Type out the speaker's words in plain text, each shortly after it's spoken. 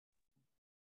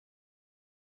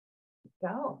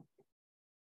go.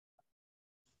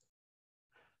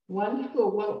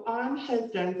 Wonderful. Well, I'm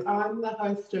Hez Jones. I'm the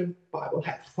host of Bible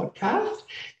Hacks podcast,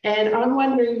 and I'm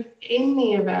wondering if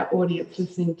any of our audience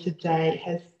listening today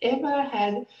has ever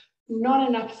had not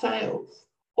enough sales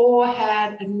or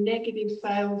had a negative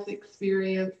sales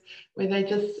experience where they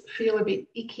just feel a bit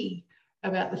icky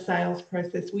about the sales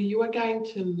process. Well, you are going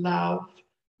to love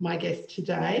my guest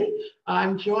today.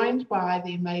 I'm joined by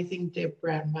the amazing Deb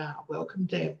Brown-Maher. Welcome,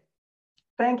 Deb.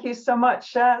 Thank you so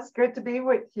much, Shaz. Good to be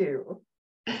with you.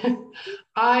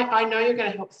 I know you're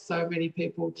going to help so many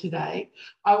people today.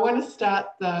 I want to start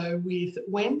though with,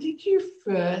 when did you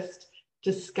first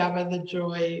discover the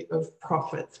joy of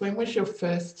profits? When was your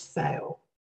first sale?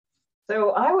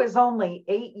 So I was only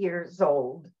 8 years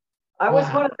old. I was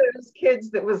one of those kids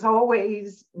that was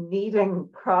always needing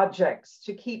projects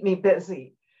to keep me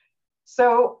busy.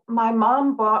 So my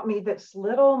mom bought me this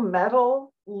little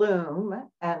metal loom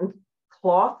and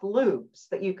cloth loops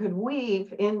that you could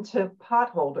weave into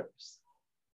pot holders.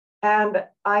 And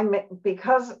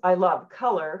because I love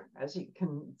color, as you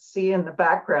can see in the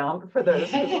background, for those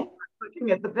who are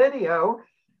looking at the video,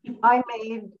 I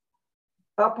made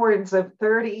upwards of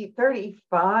 30,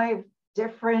 35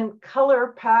 different color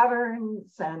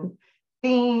patterns and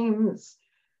themes.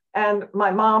 And my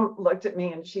mom looked at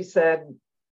me and she said,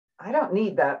 I don't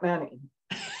need that many.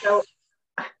 So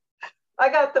I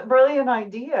got the brilliant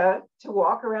idea to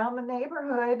walk around the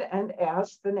neighborhood and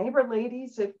ask the neighbor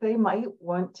ladies if they might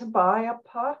want to buy a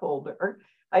pot holder.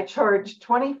 I charged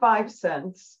 25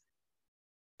 cents.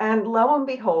 And lo and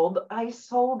behold, I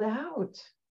sold out.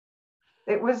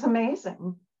 It was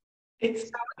amazing.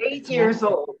 It's 8 years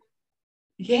old.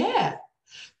 Yeah.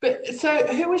 But so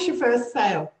who was your first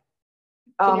sale?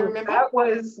 Can you remember? That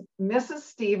was Mrs.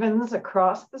 Stevens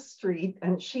across the street,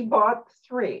 and she bought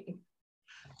three.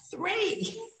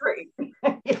 Three.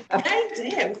 Yeah. Hey,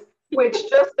 Deb. Which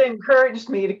just encouraged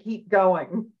me to keep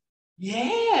going.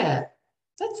 Yeah.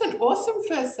 That's an awesome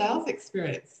first sales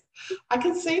experience. I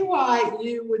can see why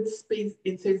you would be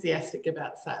enthusiastic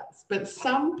about sales, but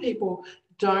some people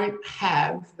don't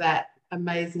have that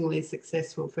amazingly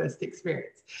successful first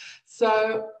experience.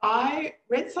 So I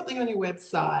read something on your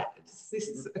website. This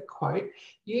is a quote: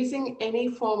 using any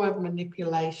form of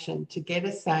manipulation to get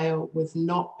a sale was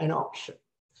not an option.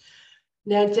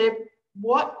 Now, Deb,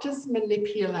 what does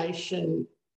manipulation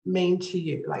mean to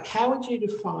you? Like, how would you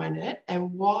define it?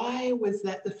 And why was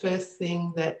that the first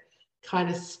thing that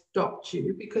kind of stopped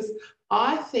you? Because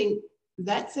I think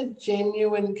that's a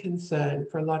genuine concern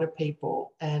for a lot of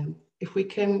people. And if we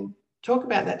can talk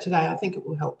about that today, I think it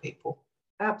will help people.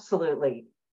 Absolutely.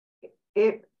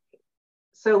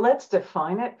 So let's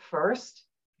define it first.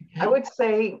 Okay. I would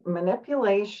say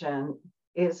manipulation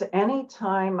is any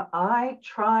time I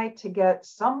try to get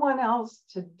someone else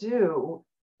to do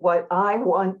what I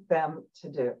want them to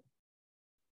do.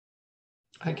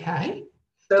 Okay.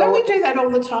 So, don't we do that all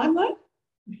the time, though?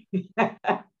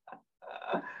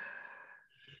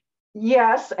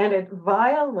 Yes, and it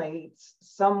violates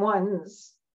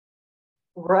someone's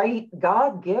right,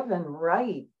 God-given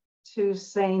right to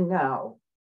say no.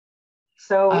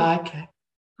 So Okay.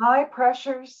 high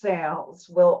pressure sales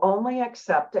will only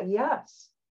accept a yes.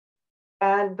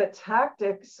 And the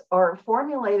tactics are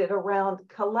formulated around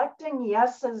collecting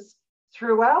yeses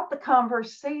throughout the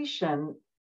conversation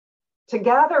to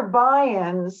gather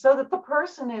buy-in so that the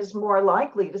person is more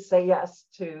likely to say yes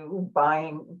to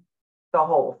buying the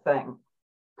whole thing.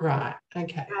 Right.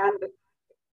 Okay. And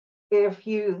if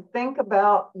you think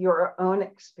about your own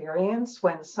experience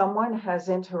when someone has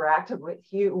interacted with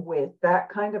you with that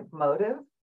kind of motive,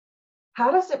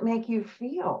 how does it make you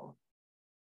feel?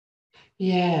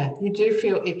 Yeah, you do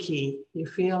feel icky. You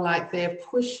feel like they're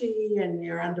pushy and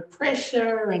you're under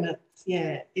pressure, and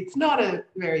it's not a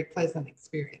very pleasant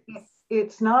experience.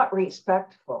 It's not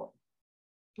respectful.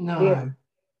 No.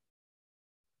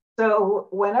 So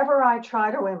whenever I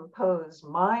try to impose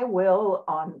my will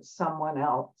on someone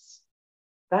else,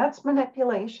 that's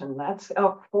manipulation. That's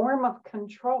a form of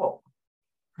control.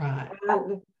 Right.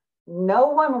 And no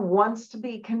one wants to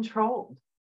be controlled.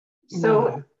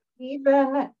 So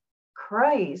even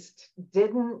Christ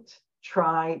didn't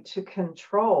try to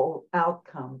control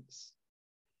outcomes.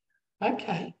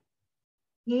 Okay.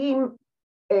 He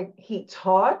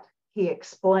taught, he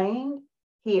explained,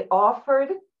 he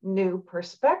offered new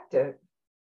perspective,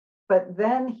 but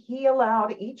then he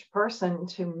allowed each person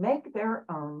to make their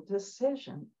own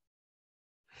decision.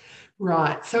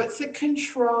 Right. So it's a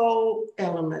control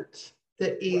element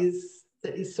that is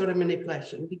sort of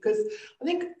manipulation, because I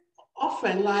think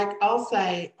often, like I'll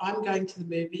say, I'm going to the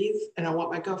movies and I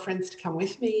want my girlfriends to come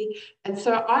with me. And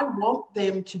so I want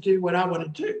them to do what I want to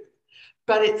do.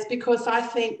 But it's because I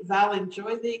think they'll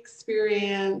enjoy the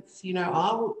experience. You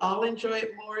know, I'll enjoy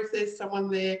it more if there's someone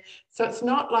there. So it's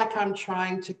not like I'm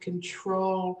trying to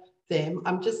control them.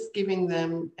 I'm just giving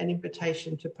them an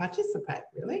invitation to participate,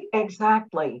 really.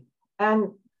 Exactly.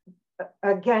 And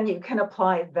again, you can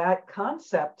apply that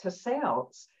concept to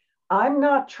sales. I'm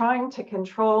not trying to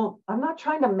control, I'm not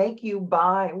trying to make you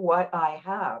buy what I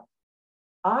have.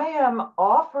 I am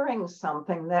offering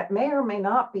something that may or may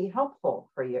not be helpful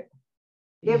for you.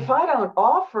 Yeah. If I don't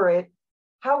offer it,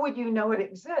 how would you know it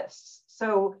exists?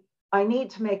 So I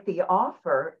need to make the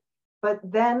offer, but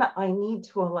then I need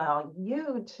to allow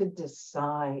you to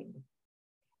decide.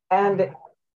 And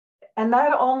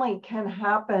that only can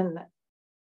happen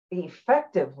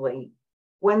effectively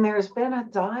when there's been a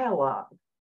dialogue,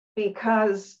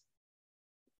 because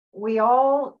we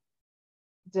all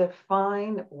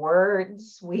define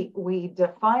words, we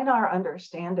define our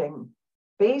understanding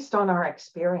based on our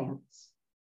experience.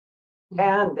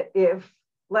 And if,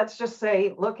 let's just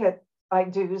say, look at, I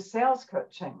do sales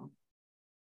coaching.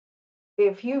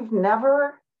 If you've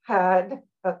never had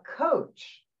a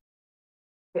coach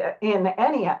in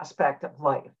any aspect of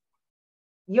life,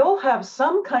 you'll have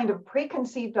some kind of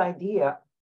preconceived idea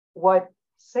what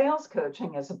sales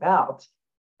coaching is about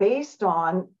based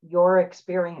on your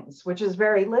experience, which is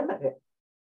very limited.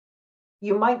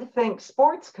 You might think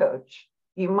sports coach,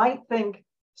 you might think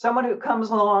someone who comes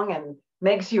along and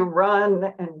makes you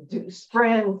run and do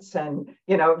sprints and,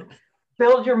 you know,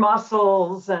 build your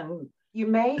muscles, and you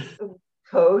may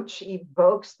coach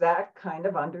evokes that kind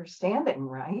of understanding,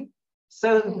 right?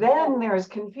 So then there's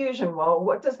confusion. Well,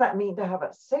 what does that mean to have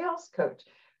a sales coach?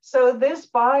 So this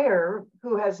buyer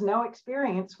who has no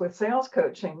experience with sales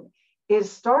coaching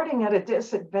is starting at a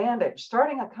disadvantage,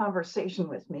 starting a conversation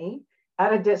with me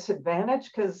at a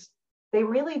disadvantage because they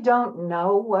really don't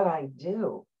know what I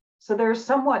do. So they're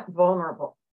somewhat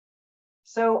vulnerable.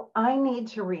 So I need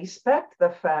to respect the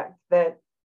fact that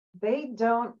they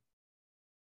don't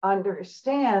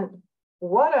understand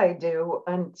what I do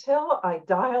until I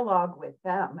dialogue with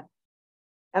them.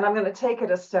 And I'm going to take it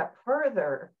a step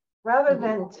further. Rather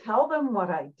than tell them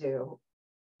what I do,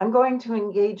 I'm going to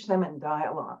engage them in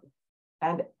dialogue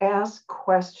and ask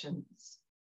questions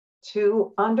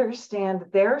to understand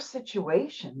their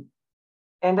situation.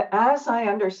 And as I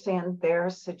understand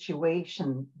their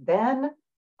situation, then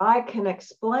I can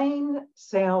explain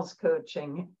sales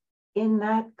coaching in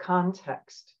that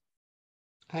context.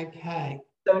 Okay.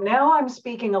 So now I'm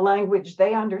speaking a language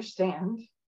they understand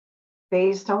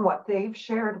based on what they've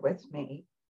shared with me.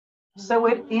 So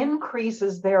it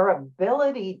increases their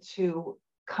ability to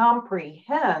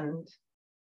comprehend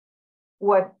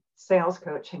what sales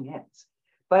coaching is.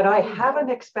 But I haven't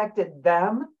expected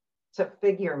them to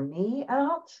figure me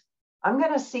out. I'm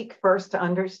going to seek first to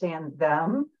understand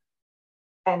them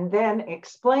and then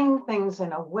explain things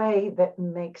in a way that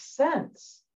makes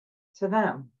sense to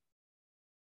them.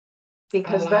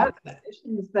 Because that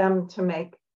positions them to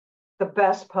make the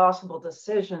best possible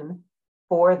decision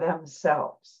for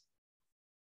themselves.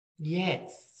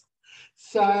 Yes.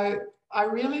 So I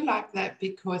really like that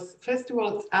because, first of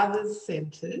all, it's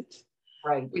others-centered,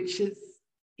 right? Which is,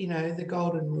 you know, the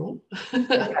golden rule.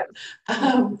 Yes.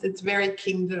 It's very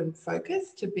kingdom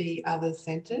focused to be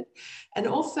others-centered. And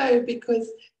also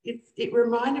because it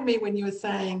reminded me when you were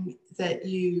saying that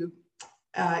you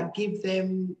give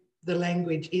them the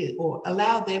language or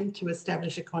allow them to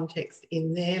establish a context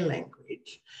in their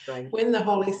language. Right. When the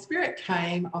Holy Spirit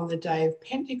came on the day of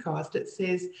Pentecost, it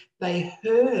says they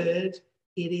heard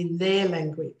it in their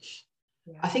language.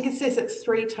 Yes. I think it says it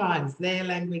 3 times, their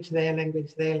language, their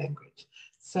language, their language.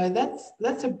 So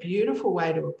that's a beautiful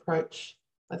way to approach,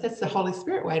 but that's the Holy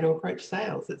Spirit way to approach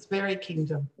sales. It's very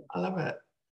kingdom. I love it.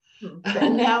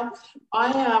 Now,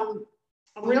 I'm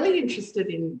really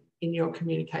interested in your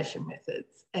communication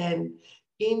methods, and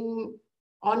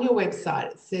on your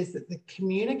website it says that the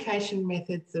communication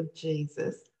methods of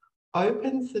Jesus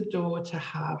opens the door to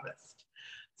harvest.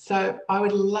 So I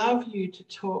would love you to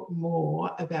talk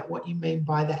more about what you mean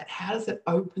by that. How does it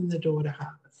open the door to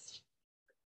harvest?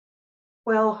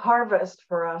 Well, harvest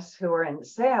for us who are in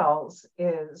sales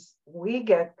is we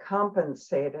get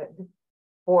compensated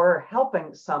for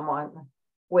helping someone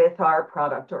with our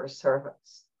product or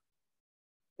service.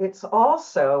 It's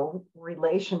also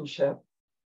relationship.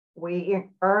 We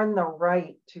earn the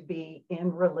right to be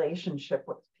in relationship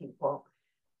with people.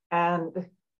 And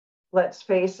let's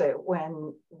face it,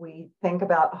 when we think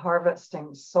about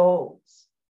harvesting souls,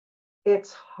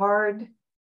 it's hard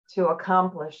to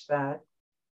accomplish that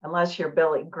unless you're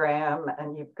Billy Graham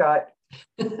and you've got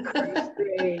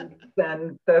crusades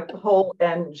and the whole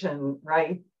engine,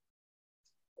 right?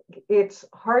 It's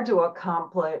hard to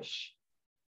accomplish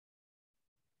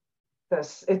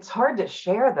this. It's hard to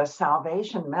share the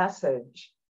salvation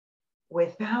message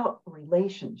without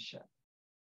relationship.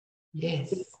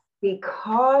 Yes.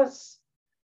 Because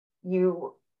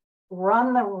you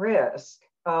run the risk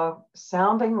of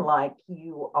sounding like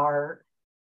you are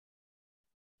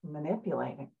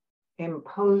manipulating,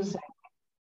 imposing,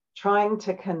 trying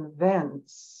to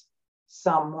convince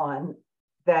someone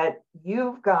that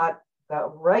you've got the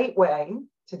right way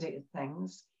to do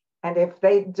things. And if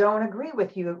they don't agree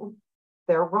with you,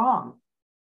 they're wrong.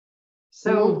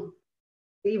 So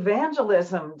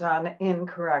evangelism done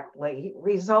incorrectly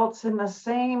results in the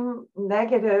same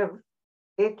negative,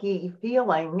 icky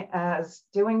feeling as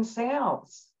doing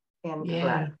sales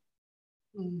incorrect.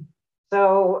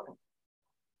 So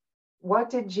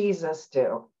what did Jesus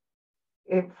do?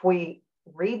 If we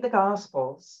read the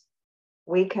Gospels,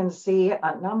 we can see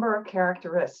a number of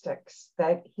characteristics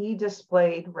that he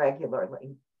displayed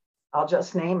regularly. I'll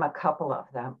just name a couple of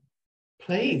them.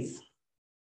 Please.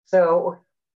 So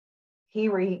he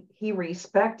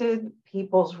respected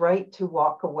people's right to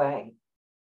walk away.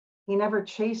 He never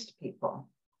chased people.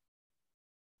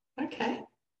 Okay.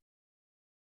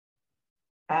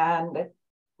 And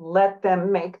let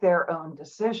them make their own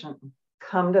decision,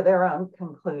 come to their own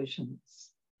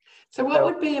conclusions. So what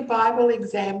would be a Bible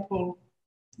example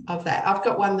of that? I've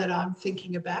got one that I'm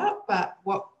thinking about, but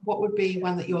what would be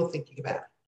one that you're thinking about?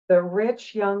 The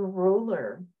rich young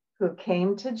ruler who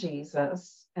came to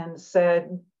Jesus and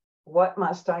said, "What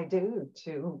must I do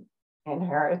to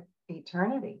inherit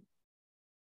eternity?"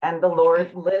 And the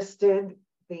Lord listed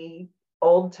the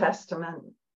Old Testament,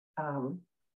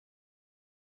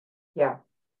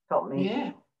 help me.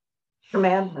 Yeah.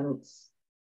 Commandments.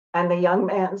 And the young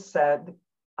man said,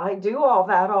 "I do all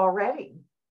that already.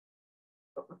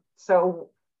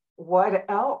 So what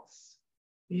else?"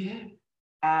 Yeah.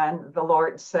 And the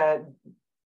Lord said,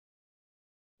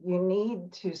 "You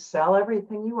need to sell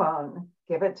everything you own,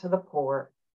 give it to the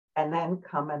poor, and then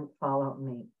come and follow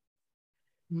me."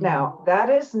 Now, that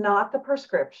is not the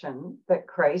prescription that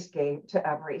Christ gave to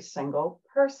every single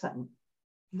person.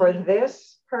 For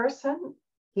this person,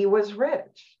 he was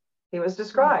rich. He was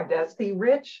described as the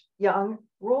rich young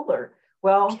ruler.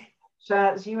 Well,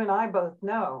 Shaz, you and I both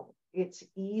know it's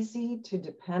easy to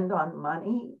depend on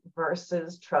money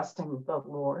versus trusting the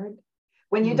Lord.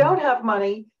 When you don't have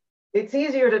money, it's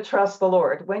easier to trust the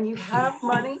Lord. When you have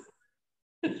money,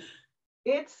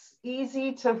 it's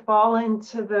easy to fall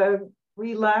into the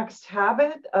relaxed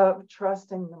habit of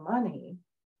trusting the money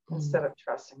instead of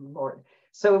trusting the Lord.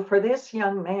 So for this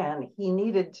young man, he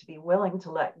needed to be willing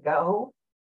to let go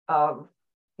of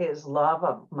his love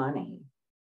of money.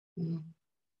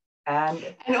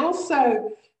 And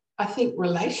also, I think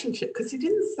relationship, because he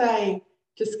didn't say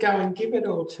just go and give it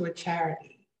all to a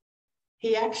charity.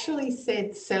 He actually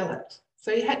said sell it.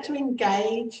 So he had to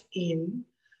engage in,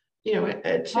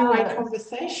 a two-way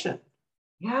conversation.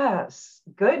 Yes,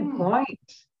 good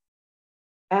point.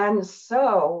 And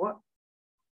so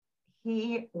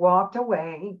he walked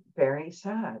away very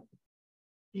sad.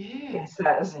 Yeah. It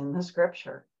says in the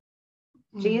scripture.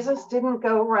 Jesus didn't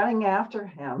go running after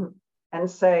him and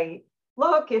say,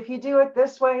 "Look, if you do it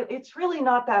this way, it's really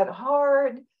not that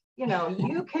hard.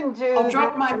 You can do I'll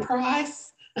drop my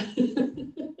price.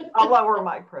 I'll lower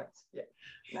my price."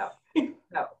 Yeah.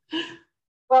 No.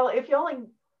 Well, if you only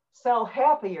sell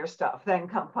half of your stuff, then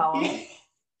come follow me.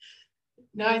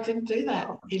 No, he didn't do that.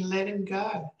 He let him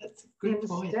go. That's a good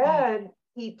point. Instead,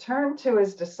 he turned to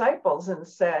his disciples and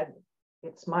said,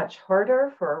 "It's much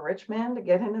harder for a rich man to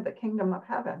get into the kingdom of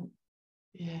heaven."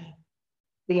 Yeah.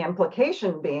 The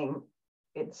implication being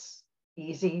it's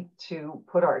easy to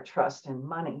put our trust in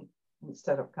money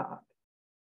instead of God.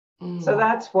 So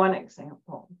that's one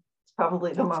example. It's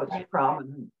probably the most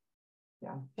prominent.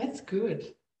 Yeah. That's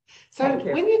good. So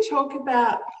when you talk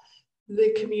about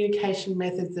the communication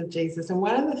methods of Jesus, and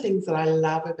one of the things that I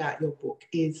love about your book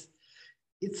is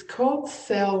it's called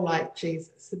Sell Like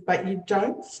Jesus, but you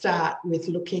don't start with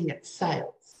looking at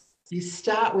sales. You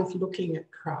start with looking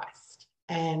at Christ,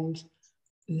 and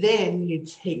then you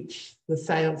teach the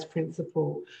sales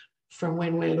principle from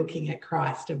when we're looking at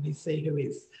Christ and we see who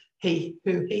he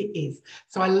is.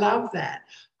 So I love that.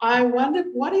 I wondered,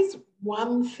 what is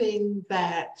one thing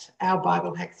that our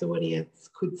Bible Hacks audience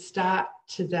could start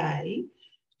today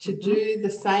to do the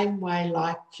same way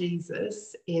like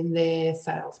Jesus in their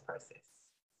sales process?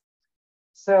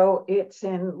 So it's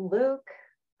in Luke,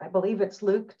 I believe it's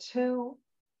Luke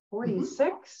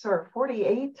 2:46 or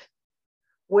 48,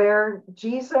 where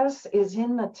Jesus is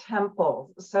in the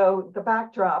temple. So the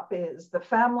backdrop is the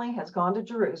family has gone to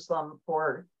Jerusalem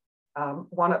for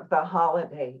one of the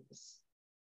holidays.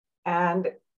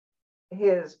 And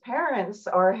his parents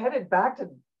are headed back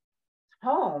to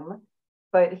home,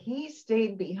 but he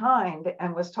stayed behind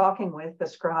and was talking with the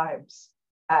scribes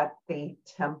at the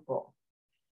temple.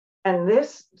 And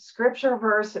this scripture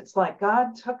verse, it's like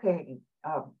God took a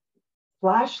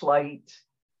flashlight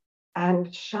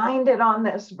and shined it on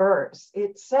this verse.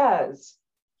 It says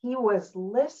he was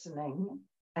listening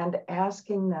and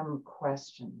asking them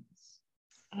questions.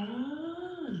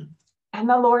 And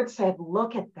the Lord said,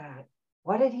 look at that.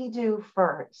 What did he do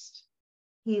first?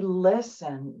 He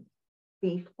listened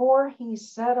before he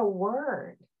said a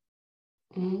word.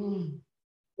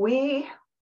 We,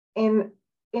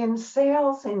 in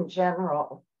sales in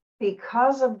general,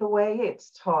 because of the way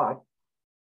it's taught,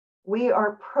 we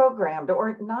are programmed,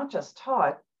 or not just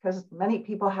taught, because many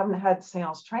people haven't had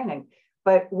sales training,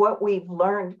 but what we've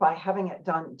learned by having it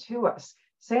done to us.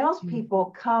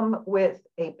 Salespeople come with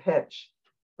a pitch.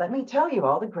 Let me tell you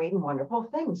all the great and wonderful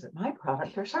things that my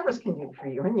product or service can do for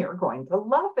you, and you're going to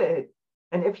love it.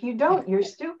 And if you don't, you're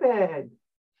stupid.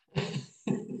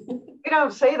 We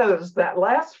don't say that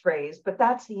last phrase, but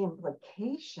that's the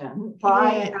implication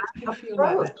by that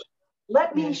approach. Like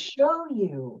Let me show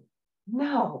you.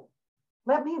 No,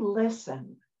 let me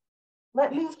listen.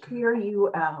 Let me hear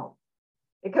you out.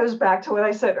 It goes back to what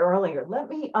I said earlier. Let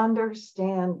me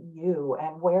understand you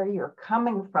and where you're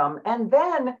coming from. And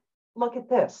then look at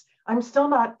this. I'm still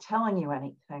not telling you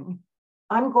anything.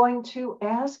 I'm going to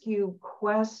ask you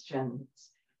questions.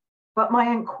 But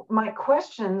my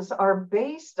questions are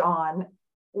based on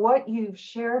what you've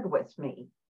shared with me,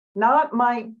 not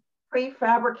my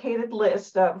prefabricated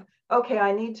list of, okay,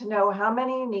 I need to know how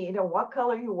many you need and what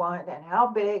color you want and how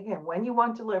big and when you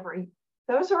want delivery.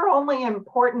 Those are only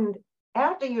important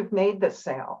after you've made the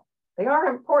sale. They are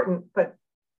important, but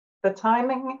the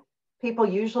timing, people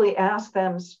usually ask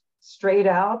them straight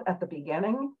out at the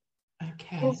beginning,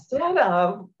 instead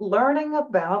of learning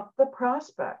about the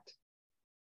prospect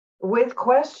with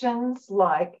questions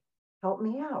like, help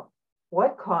me out.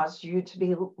 What caused you to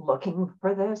be looking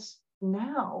for this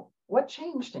now? What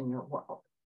changed in your world?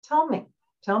 Tell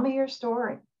me your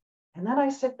story. And then I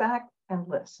sit back and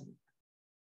listen.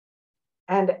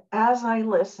 And as I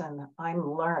listen,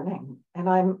 I'm learning and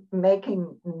I'm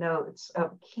making notes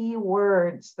of key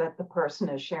words that the person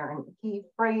is sharing, key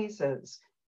phrases,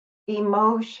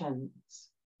 emotions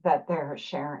that they're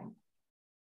sharing.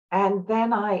 And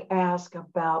then I ask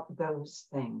about those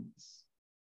things,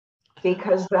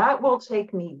 because that will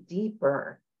take me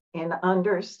deeper in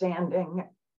understanding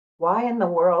why in the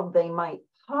world they might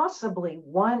possibly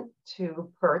want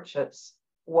to purchase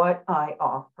what I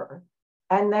offer.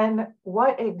 And then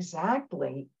what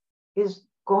exactly is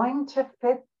going to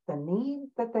fit the need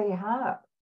that they have?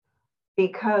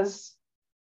 Because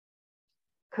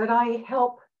could I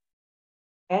help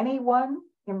anyone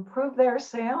improve their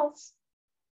sales?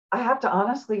 I have to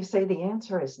honestly say the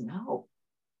answer is no.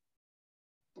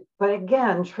 But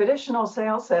again, traditional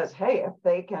sales says, hey, if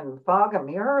they can fog a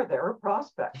mirror, they're a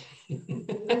prospect.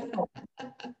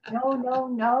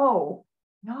 No.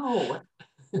 No,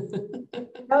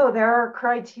 there are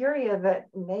criteria that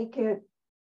make it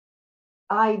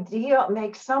ideal,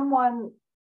 make someone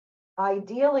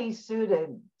ideally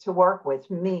suited to work with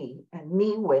me and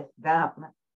me with them.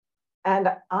 And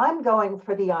I'm going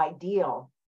for the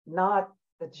ideal, not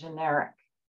the generic.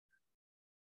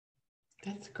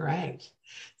 That's great.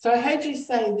 So I heard you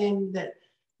say then that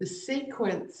the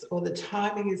sequence or the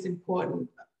timing is important.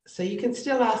 So you can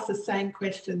still ask the same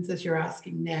questions as you're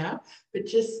asking now, but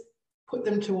just put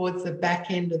them towards the back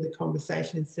end of the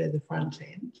conversation instead of the front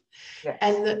end. Yes.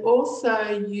 And that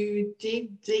also you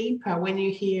dig deeper when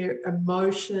you hear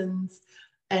emotions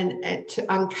and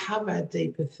to uncover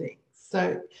deeper things.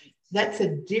 So that's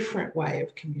a different way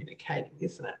of communicating,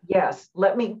 isn't it? Yes.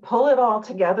 Let me pull it all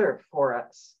together for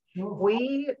us. Sure.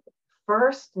 We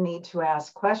first need to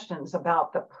ask questions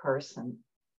about the person,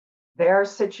 their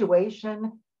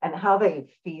situation, and how they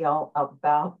feel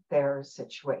about their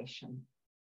situation.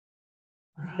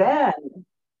 Right. Then,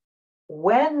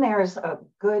 when there's a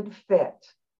good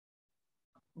fit,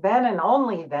 then and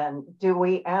only then do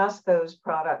we ask those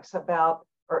products about,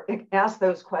 or ask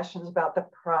those questions about the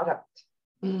product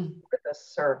or the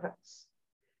service,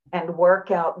 and work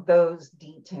out those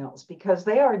details, because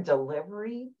they are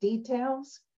delivery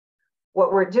details.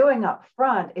 What we're doing up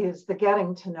front is the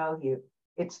getting to know you.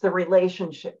 It's the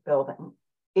relationship building.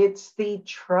 It's the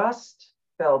trust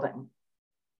building.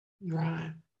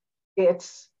 Right.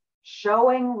 It's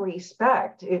showing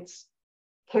respect. It's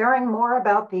caring more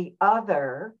about the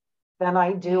other than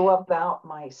I do about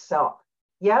myself.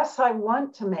 Yes, I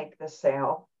want to make the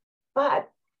sale, but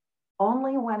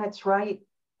only when it's right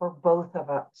for both of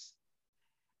us.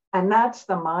 And that's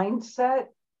the mindset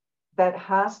that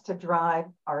has to drive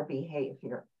our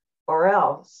behavior, or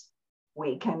else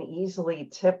we can easily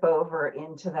tip over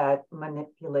into that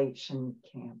manipulation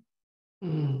camp.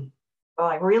 Well,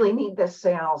 I really need this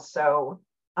sale, so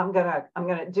I'm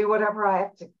gonna do whatever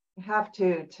I have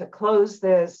to close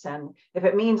this, and if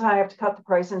it means I have to cut the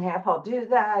price in half, I'll do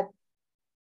that.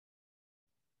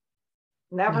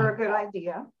 Never a good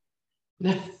idea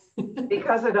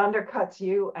because it undercuts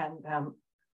you and them.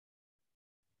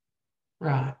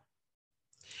 Right.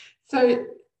 So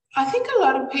I think a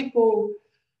lot of people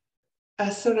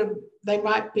are they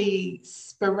might be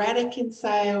sporadic in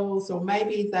sales, or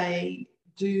maybe they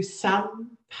do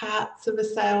some parts of a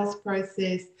sales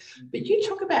process, but you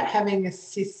talk about having a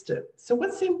system. So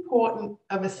what's important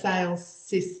of a sales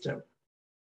system?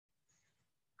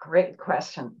 Great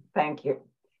question. Thank you.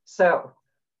 So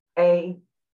a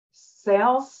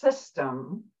sales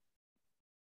system,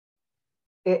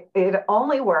 it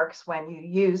only works when you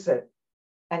use it,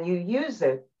 and you use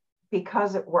it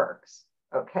because it works.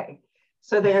 Okay.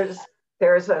 So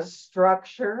there's a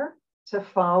structure to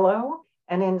follow.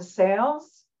 And in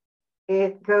sales,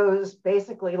 it goes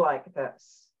basically like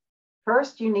this.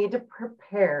 First, you need to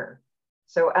prepare.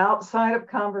 So outside of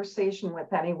conversation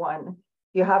with anyone,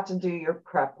 you have to do your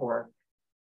prep work.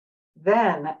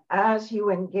 Then, as you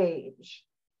engage,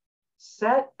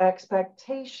 set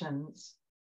expectations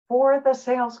for the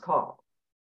sales call.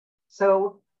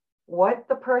 So what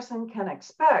the person can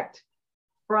expect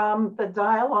from the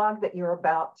dialogue that you're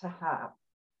about to have.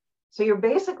 So you're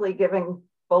basically giving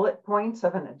bullet points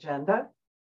of an agenda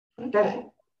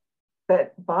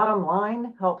that bottom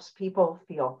line helps people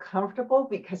feel comfortable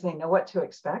because they know what to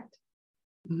expect.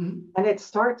 And it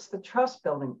starts the trust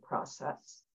building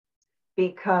process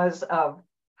because of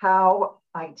how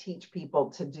I teach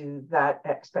people to do that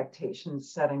expectation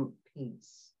setting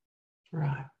piece.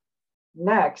 Right.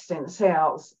 Next, in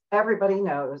sales, everybody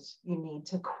knows you need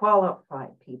to qualify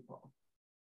people.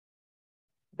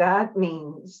 That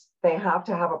means they have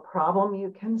to have a problem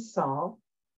you can solve.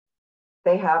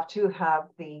 They have to have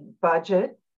the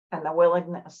budget and the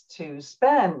willingness to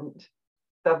spend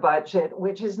the budget,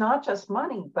 which is not just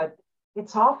money, but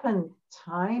it's often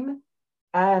time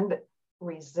and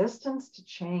resistance to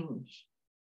change.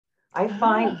 I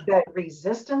find that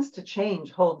resistance to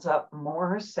change holds up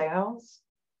more sales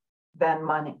than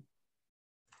money.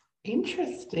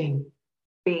 Interesting.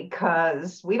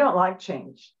 Because we don't like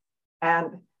change.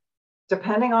 And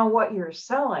depending on what you're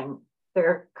selling,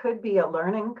 there could be a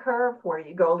learning curve where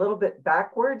you go a little bit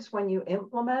backwards when you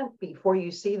implement before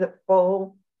you see the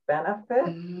full benefit.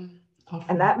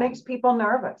 And that makes people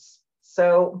nervous.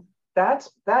 So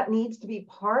that needs to be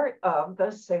part of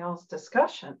the sales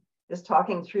discussion, is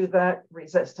talking through that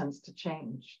resistance to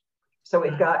change. So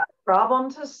we've got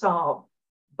problem to solve,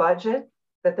 budget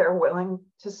that they're willing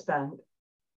to spend,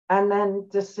 and then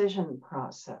decision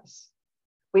process.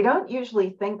 We don't usually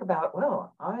think about,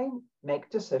 well, I make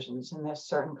decisions in this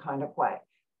certain kind of way.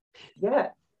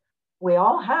 Yet we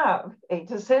all have a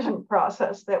decision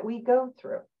process that we go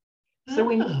through. So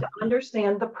we need to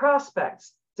understand the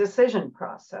prospects decision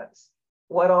process,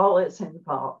 what all is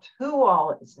involved, who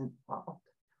all is involved.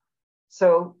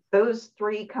 So those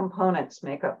three components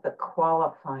make up the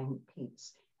qualifying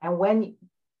piece. And when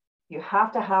you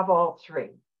have to have all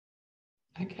three.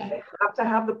 Okay. You have to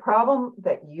have the problem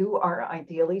that you are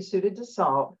ideally suited to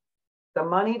solve, the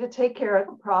money to take care of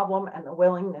the problem, and the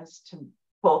willingness to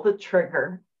pull the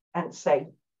trigger and say,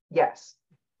 yes,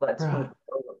 let's move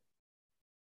forward.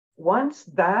 Once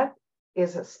that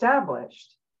is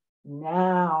established,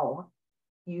 now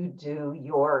you do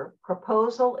your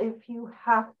proposal if you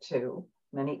have to.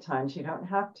 Many times you don't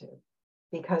have to,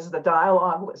 because the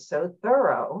dialogue was so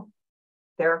thorough,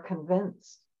 they're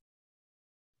convinced.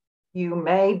 You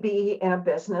may be in a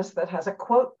business that has a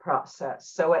quote process.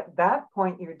 So at that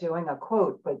point, you're doing a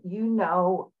quote, but you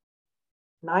know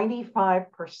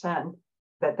 95%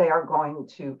 that they are going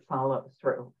to follow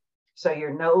through. So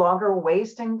you're no longer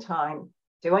wasting time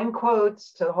doing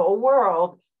quotes to the whole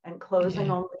world and closing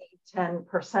only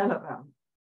 10% of them.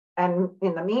 And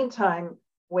in the meantime,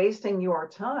 wasting your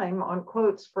time on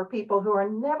quotes for people who are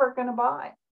never going to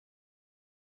buy.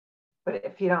 But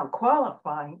if you don't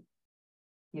qualify,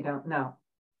 you don't know,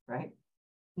 right?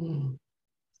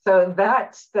 So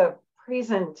that's the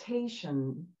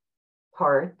presentation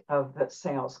part of the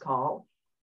sales call.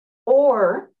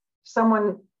 Or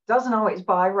someone doesn't always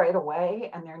buy right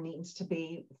away, and there needs to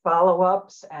be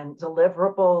follow-ups and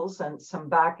deliverables and some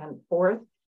back and forth,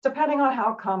 depending on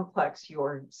how complex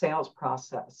your sales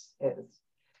process is.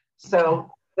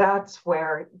 So that's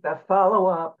where the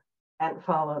follow-up and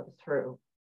follow through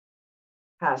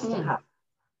has to happen.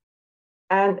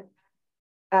 And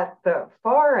at the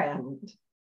far end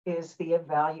is the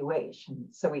evaluation.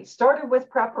 So we started with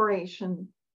preparation.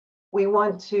 We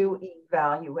want to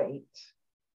evaluate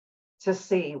to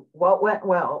see what went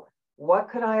well,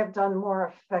 what could I have done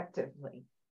more effectively?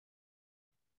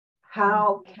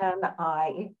 How can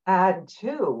I add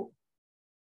to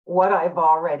what I've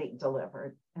already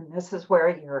delivered? And this is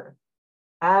where your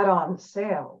add-on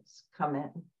sales come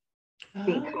in,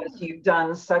 because you've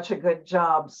done such a good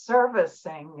job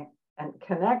servicing and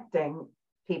connecting.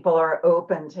 People are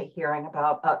open to hearing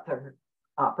about other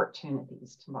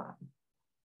opportunities tomorrow.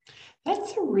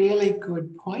 That's a really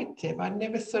good point, Deb. I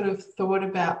never sort of thought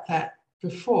about that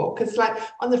before, because like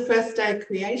on the first day of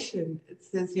creation, it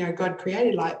says, you know, God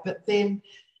created light, but then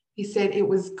he said it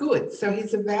was good. So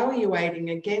he's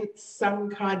evaluating against some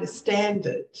kind of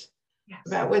standard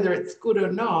about whether it's good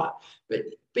or not. But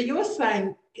you're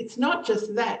saying it's not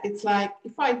just that. It's like,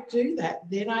 if I do that,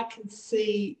 then I can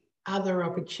see other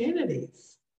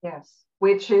opportunities. Yes,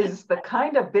 which is the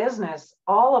kind of business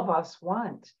all of us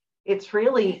want. It's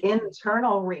really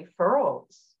internal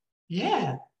referrals.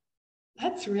 Yeah,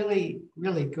 that's really,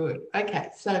 really good. Okay,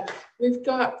 so we've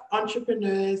got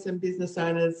entrepreneurs and business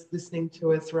owners listening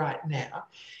to us right now.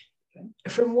 Okay.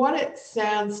 From what it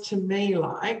sounds to me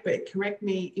like, but correct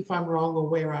me if I'm wrong or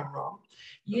where I'm wrong,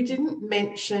 you didn't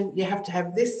mention you have to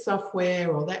have this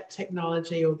software or that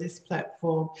technology or this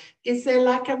platform. Is there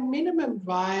like a minimum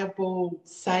viable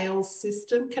sales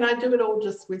system? Can I do it all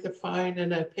just with a phone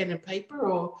and a pen and paper,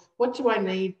 or what do I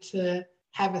need to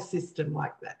have a system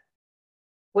like that?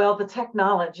 Well, the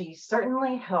technology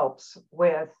certainly helps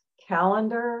with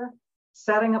calendar,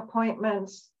 setting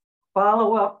appointments,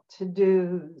 follow-up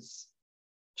to-dos,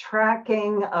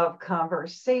 tracking of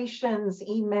conversations,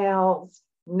 emails,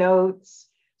 notes.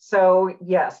 So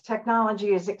yes,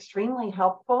 technology is extremely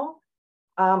helpful.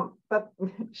 But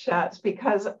Shatz,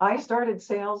 because I started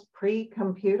sales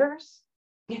pre-computers,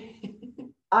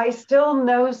 I still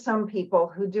know some people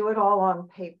who do it all on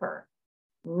paper.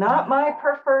 Not my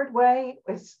preferred way.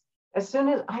 As soon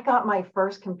as I got my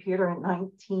first computer in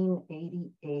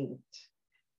 1988,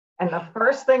 and the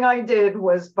first thing I did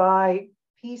was buy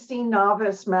PC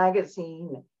Novice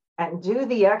magazine and do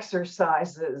the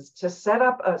exercises to set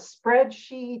up a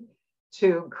spreadsheet,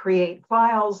 to create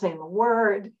files in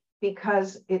Word,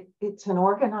 because it's an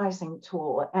organizing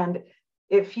tool. And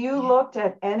if you looked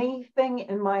at anything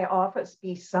in my office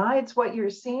besides what you're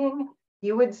seeing,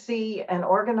 you would see an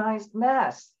organized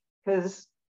mess, because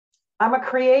I'm a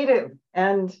creative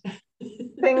and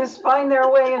things find their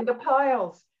way into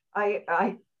piles.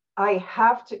 I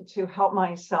have to help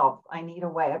myself. I need a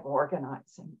way of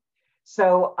organizing.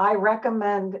 So I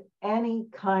recommend any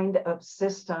kind of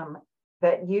system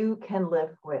that you can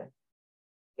live with.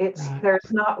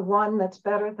 There's not one that's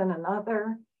better than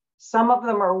another. Some of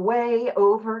them are way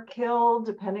overkill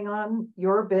depending on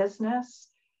your business.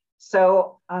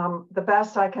 So the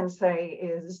best I can say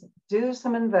is do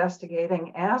some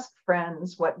investigating, ask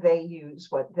friends what they use,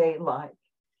 what they like,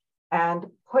 and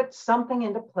put something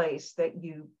into place that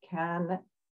you can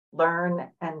learn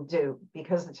and do,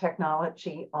 because the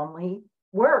technology only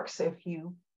works if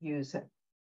you use it.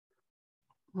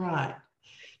 Right.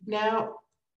 Now,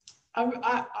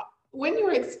 when you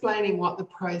were explaining what the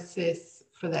process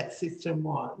for that system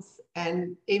was,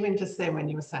 and even just then when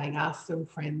you were saying ask some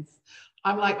friends,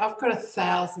 I'm like, I've got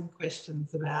 1,000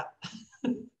 questions about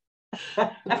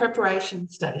the preparation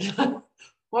stage.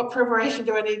 What preparation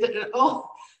do I need to do? Oh,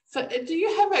 so do you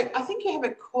have I think you have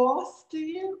a course, do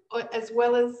you, as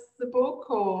well as the book,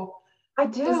 or I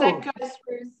do. Does that go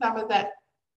through some of that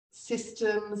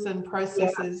systems and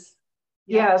processes?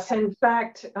 Yes, in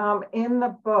fact, in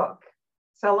the book,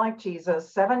 Sell Like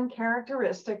Jesus, 7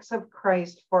 Characteristics of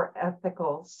Christ for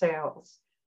Ethical Sales,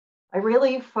 I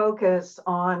really focus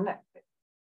on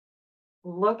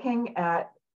looking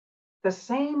at the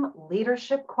same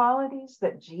leadership qualities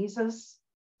that Jesus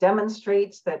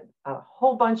demonstrates, that a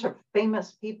whole bunch of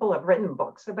famous people have written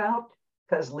books about,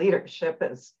 because leadership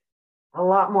is a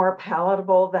lot more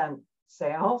palatable than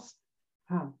sales,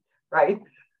 right?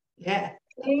 Yeah.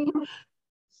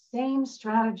 Same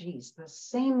strategies, the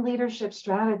same leadership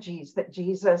strategies that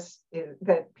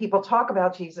that people talk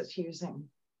about Jesus using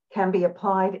can be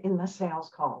applied in the sales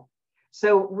call.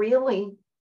 So really,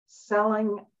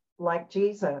 selling like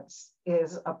Jesus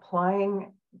is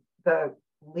applying the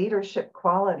leadership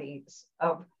qualities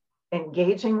of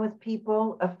engaging with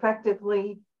people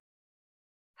effectively,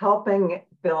 helping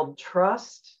build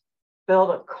trust,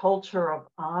 build a culture of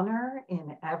honor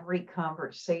in every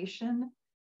conversation,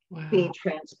 be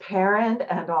transparent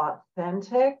and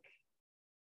authentic,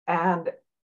 and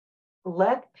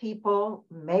let people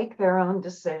make their own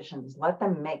decisions, let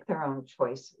them make their own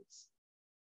choices.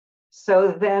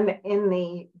 So then in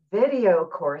the video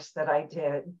course that I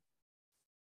did,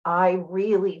 I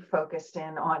really focused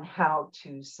in on how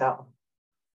to sell.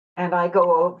 And I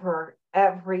go over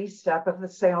every step of the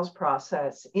sales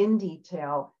process in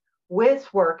detail with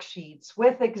worksheets,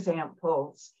 with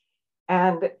examples.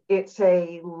 And it's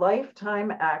a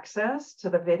lifetime access to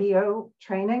the video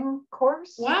training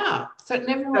course. Wow. So it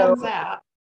never runs out.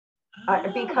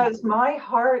 Because my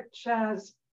heart,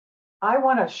 Chaz, I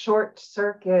want to short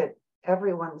circuit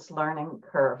everyone's learning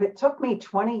curve. It took me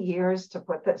 20 years to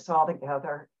put this all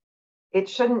together. It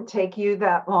shouldn't take you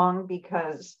that long,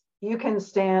 because you can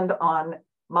stand on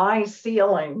my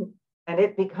ceiling and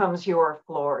it becomes your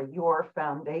floor, your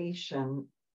foundation,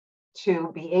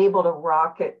 to be able to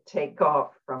rocket take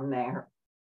off from there.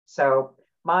 So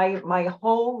my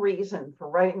whole reason for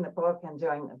writing the book and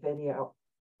doing the video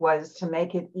was to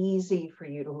make it easy for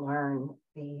you to learn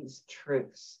these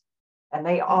truths. And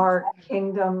they are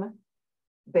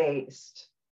kingdom-based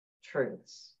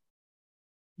truths.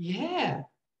 Yeah,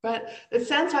 but it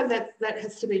sounds like that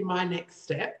has to be my next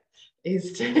step,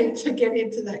 is to get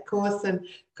into that course, and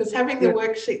because having the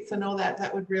worksheets and all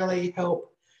that would really help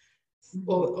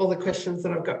all the questions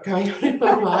that I've got going on in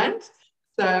my mind.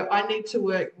 So I need to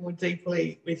work more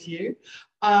deeply with you.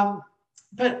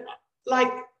 But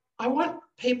like, I want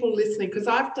people listening, because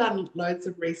I've done loads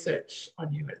of research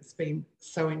on you. It's been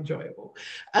so enjoyable.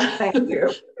 Thank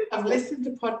you. I've listened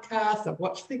to podcasts, I've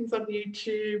watched things on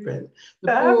YouTube and the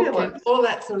Fabulous. book and all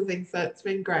that sort of thing. So it's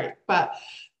been great. But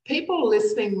people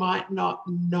listening might not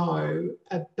know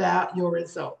about your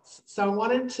results. So I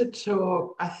wanted to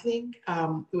talk, I think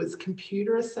it was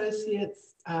Computer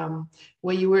Associates,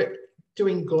 where you were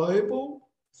doing global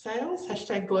sales,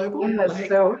 #global. Yes,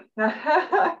 so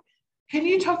can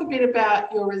you talk a bit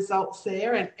about your results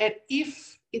there, and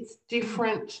if it's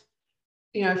different,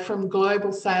 you know, from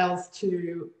global sales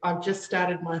to I've just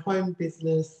started my home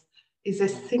business? Is there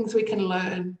things we can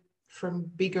learn from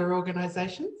bigger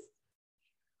organizations?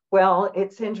 Well,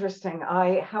 it's interesting.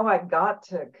 How I got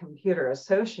to Computer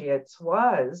Associates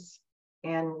was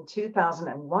in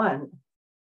 2001.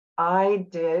 I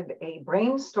did a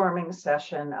brainstorming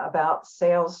session about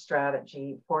sales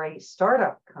strategy for a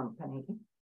startup company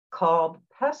called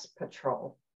Pest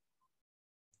Patrol.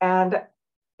 And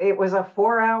it was a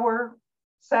 4-hour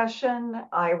session.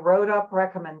 I wrote up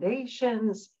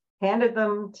recommendations, handed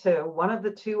them to one of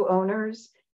the two owners,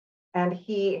 and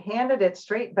he handed it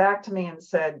straight back to me and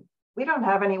said, "We don't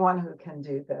have anyone who can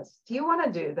do this. Do you want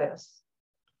to do this?"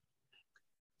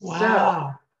 Wow.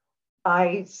 So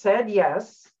I said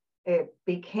yes. It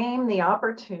became the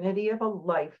opportunity of a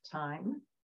lifetime.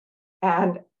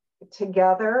 And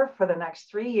together for the next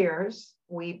 3 years,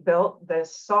 we built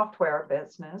this software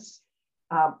business.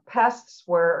 Pests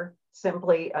were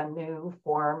simply a new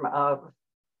form of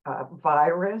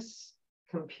virus,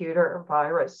 computer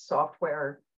virus,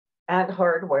 software, and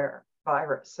hardware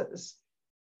viruses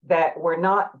that were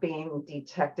not being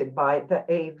detected by the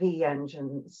AV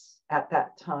engines at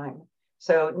that time.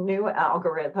 So new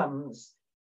algorithms.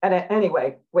 And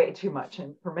anyway, way too much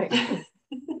information.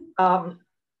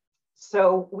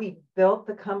 So we built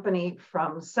the company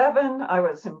from 7. I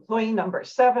was employee number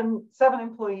 7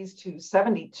 employees to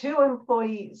 72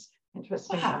 employees.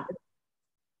 Interesting. Wow.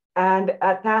 And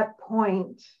at that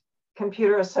point,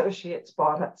 Computer Associates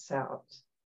bought us out.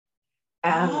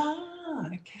 And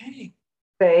okay.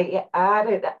 They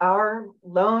added our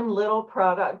lone little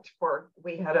product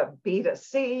we had a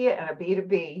B2C and a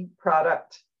B2B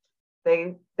product.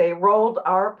 They rolled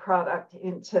our product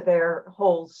into their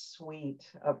whole suite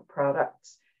of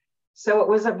products. So it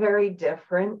was a very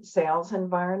different sales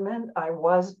environment. I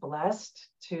was blessed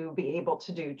to be able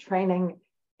to do training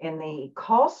in the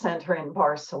call center in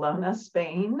Barcelona,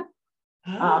 Spain,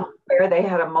 where they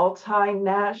had a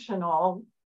multinational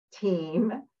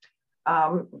team.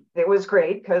 It was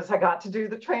great because I got to do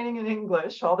the training in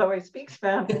English, although I speak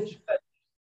Spanish.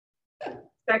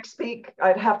 But speak,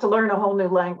 I'd have to learn a whole new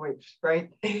language, right?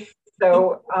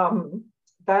 So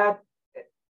that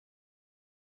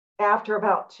after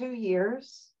about 2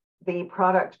 years, the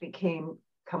product became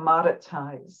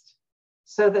commoditized.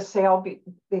 So the sale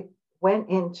went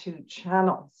into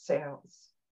channel sales,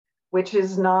 which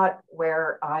is not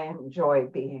where I enjoy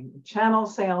being. Channel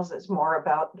sales is more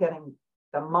about getting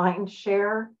the mind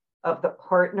share of the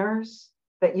partners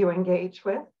that you engage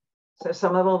with. So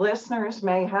some of the listeners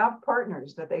may have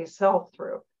partners that they sell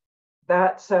through.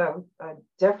 That's a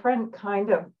different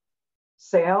kind of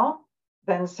sale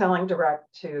than selling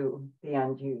direct to the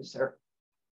end user.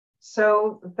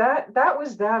 So that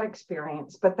was that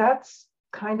experience, but that's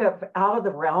kind of out of the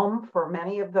realm for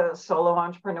many of the solo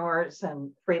entrepreneurs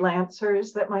and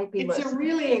freelancers that might be listening. It's a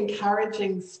really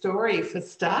encouraging story for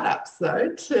startups,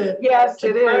 though, to it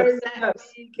grow is. that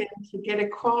big and to get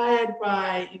acquired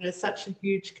by such a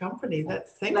huge company.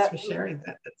 Thanks for sharing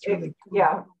that. That's really cool.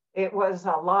 Yeah, it was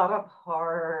a lot of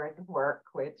hard work,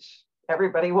 which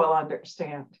everybody will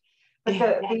understand. But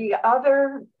the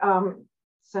other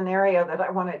scenario that I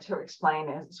wanted to explain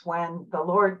is when the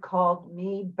Lord called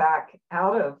me back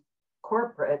out of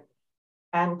corporate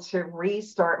and to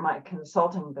restart my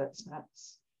consulting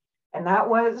business. And that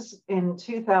was in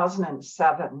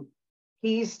 2007.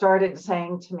 He started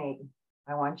saying to me,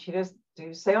 I want you to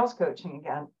do sales coaching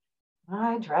again.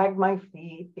 I dragged my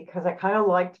feet because I kind of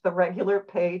liked the regular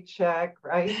paycheck,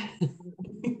 right?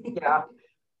 Yeah.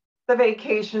 The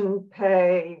vacation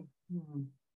pay.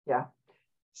 Yeah.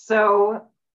 So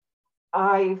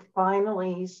I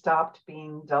finally stopped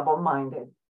being double-minded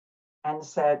and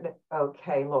said,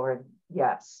 okay, Lord,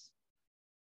 yes.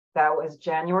 That was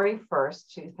January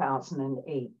 1st,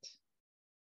 2008.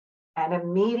 And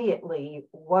immediately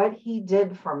what he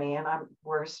did for me, and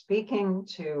we're speaking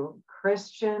to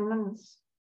Christians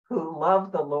who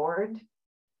love the Lord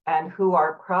and who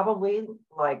are probably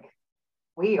like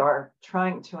we are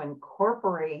trying to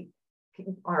incorporate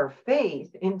our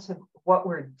faith into what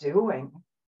we're doing,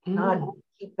 not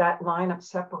keep that line of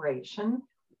separation.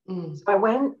 So I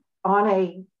went on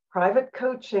a private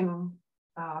coaching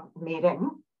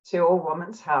meeting to a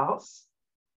woman's house,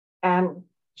 and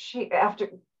she, after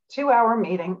 2-hour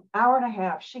meeting, hour and a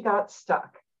half, she got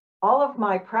stuck. All of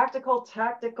my practical,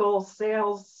 tactical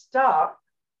sales stuff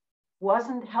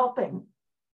wasn't helping.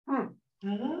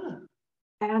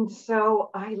 And so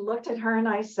I looked at her and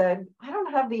I said, I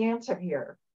don't have the answer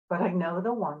here, but I know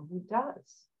the one who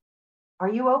does. Are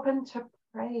you open to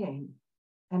praying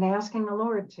and asking the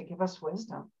Lord to give us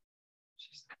wisdom?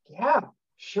 She's like, yeah,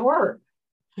 sure.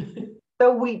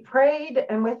 So we prayed,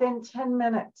 and within 10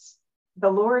 minutes,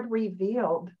 the Lord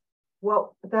revealed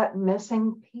that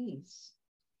missing piece.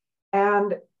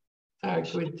 And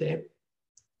good, Deb.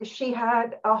 She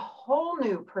had a whole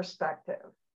new perspective.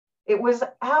 It was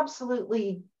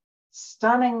absolutely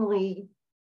stunningly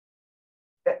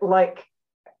like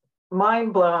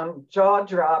mind blown, jaw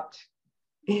dropped,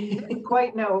 didn't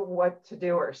quite know what to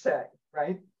do or say,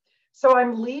 right? So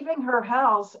I'm leaving her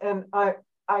house and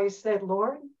I said,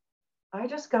 Lord, I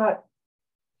just got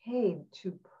paid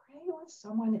to pray with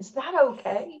someone. Is that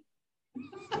okay?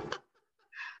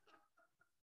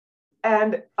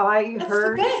 And I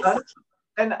heard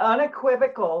an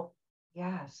unequivocal,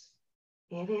 yes,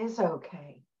 it is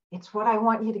okay. It's what I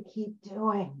want you to keep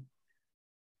doing.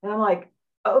 And I'm like,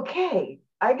 okay,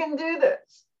 I can do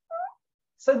this.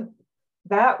 So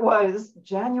that was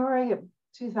January of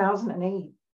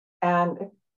 2008.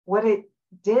 And what it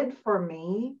did for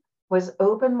me was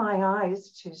open my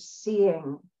eyes to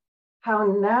seeing how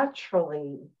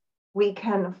naturally we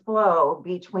can flow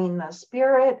between the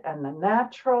spirit and the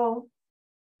natural,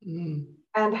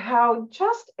 and how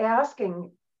just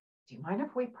asking, do you mind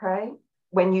if we pray?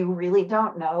 When you really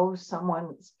don't know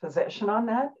someone's position on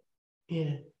that.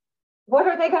 Yeah. What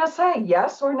are they going to say?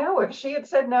 Yes or no? If she had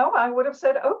said no, I would have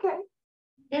said, okay,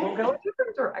 we'll go a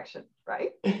different direction,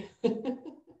 right?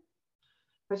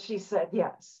 But she said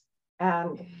yes.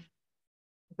 And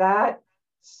that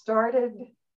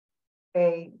started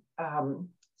a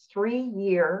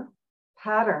 3-year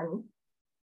pattern.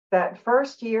 That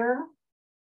first year,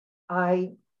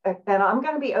 and I'm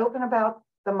going to be open about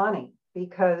the money,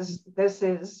 because this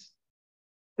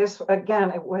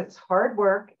again, it was hard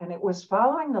work and it was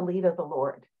following the lead of the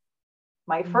Lord.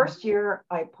 My first year,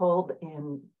 I pulled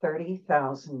in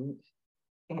 30,000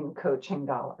 in coaching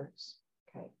dollars.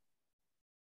 Okay.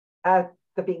 At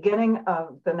the beginning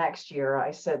of the next year,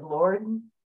 I said, Lord,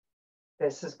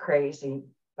 this is crazy,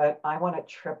 but I want to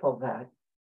triple that.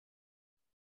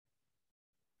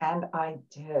 And I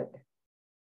did.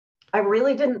 I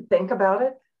really didn't think about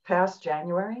it past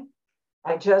January.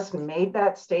 I just made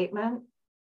that statement,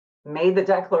 made the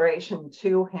declaration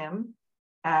to him,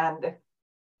 and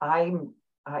I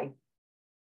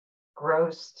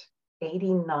grossed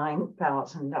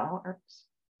 $89,000.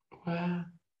 Wow.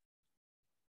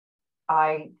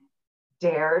 I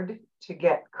dared to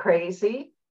get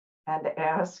crazy and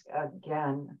ask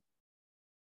again.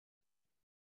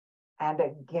 And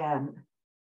again,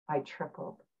 I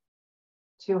tripled,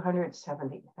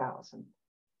 $270,000.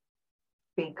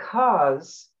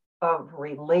 because of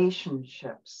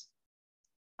relationships.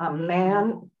 The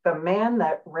man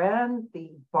that ran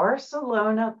the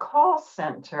Barcelona call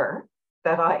center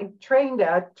that I trained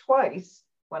at twice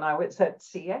when I was at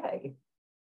CA,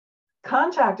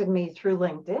 contacted me through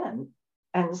LinkedIn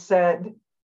and said,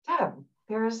 Deb,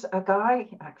 there's a guy,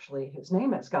 actually his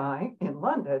name is Guy, in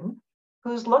London,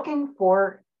 who's looking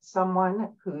for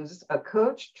someone who's a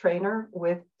coach, trainer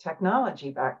with technology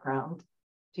background.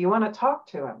 Do you want to talk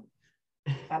to him?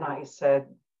 And I said,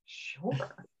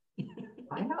 sure,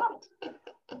 why not?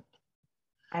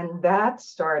 And that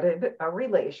started a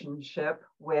relationship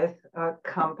with a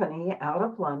company out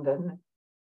of London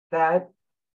that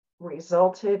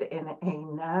resulted in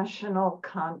a national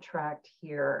contract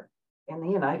here in the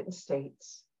United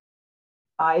States.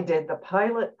 I did the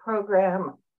pilot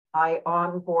program. I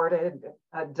onboarded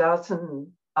a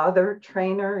dozen other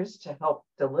trainers to help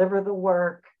deliver the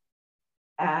work.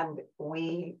 And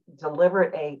we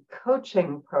delivered a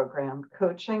coaching program,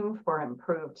 Coaching for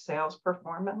Improved Sales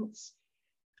Performance,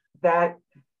 that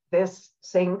this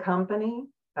same company,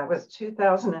 that was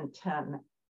 2010,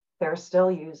 they're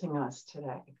still using us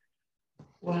today.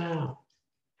 Wow,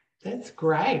 that's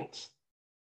great.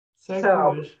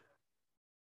 So good.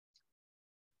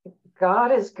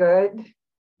 God is good.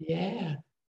 Yeah.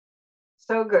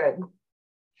 So good.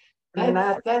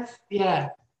 That's yeah,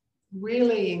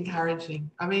 really encouraging.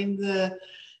 I mean, the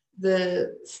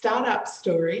startup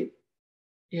story,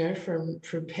 you know, from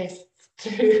pests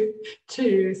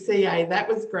to CA, that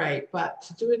was great. But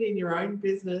to do it in your own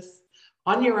business,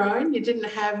 on your own, you didn't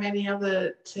have any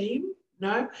other team,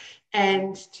 no?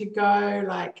 And to go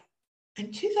like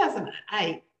in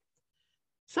 2008,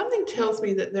 something tells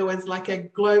me that there was like a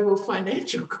global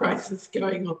financial crisis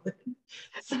going on then.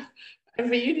 So, and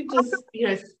for you to just, you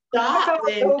know, start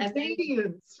then and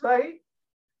obedience, right?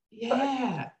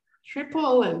 Yeah,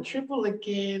 triple and triple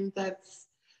again. That's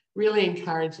really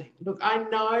encouraging. Look, I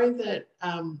know that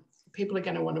people are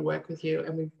going to want to work with you,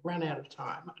 and we've run out of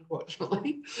time,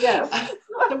 unfortunately. Yes.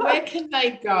 So where can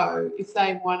they go if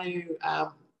they want to,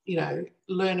 you know,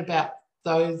 learn about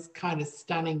those kind of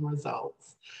stunning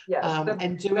results? Yes,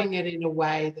 and doing it in a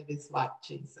way that is like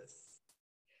Jesus.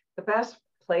 The best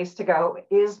place to go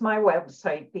is my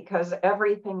website, because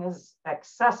everything is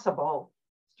accessible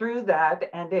through that,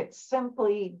 and it's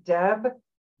simply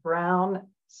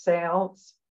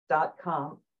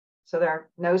DebBrownSales.com. So there are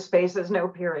no spaces, no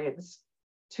periods,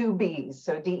 2 B's.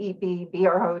 So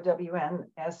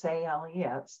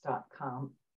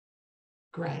DebBrownSales.com.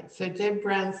 Great. So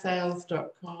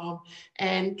DebBrownSales.com.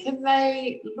 And can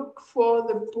they look for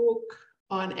the book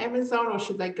on Amazon, or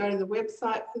should they go to the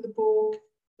website for the book?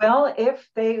 Well, if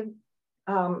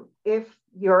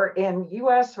you're in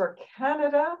US or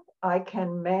Canada, I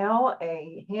can mail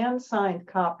a hand-signed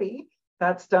copy.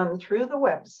 That's done through the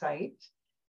website.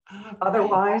 Oh,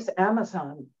 otherwise,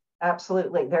 Amazon.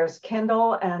 Absolutely. There's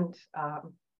Kindle and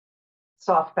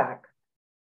softback.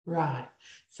 Right.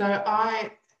 So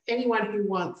anyone who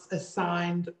wants a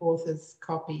signed author's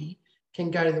copy can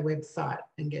go to the website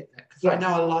and get that. Because yes. I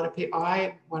know a lot of people,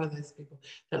 I'm one of those people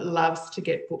that loves to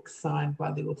get books signed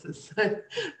by the authors. So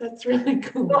that's really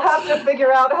cool. We'll have to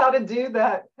figure out how to do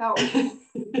that. So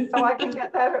I can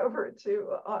get that over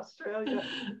to Australia.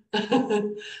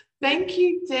 Thank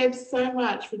you, Deb, so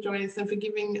much for joining us and for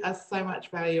giving us so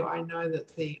much value. I know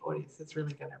that the audience is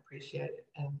really going to appreciate it,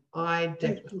 and I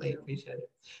definitely appreciate it.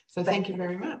 So thank you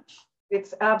very much.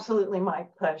 It's absolutely my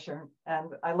pleasure.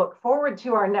 And I look forward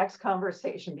to our next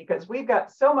conversation, because we've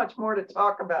got so much more to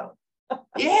talk about.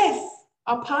 Yes.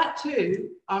 On part 2,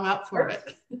 I'm up for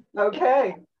it.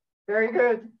 Okay. Very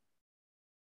good.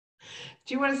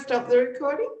 Do you want to stop the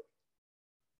recording?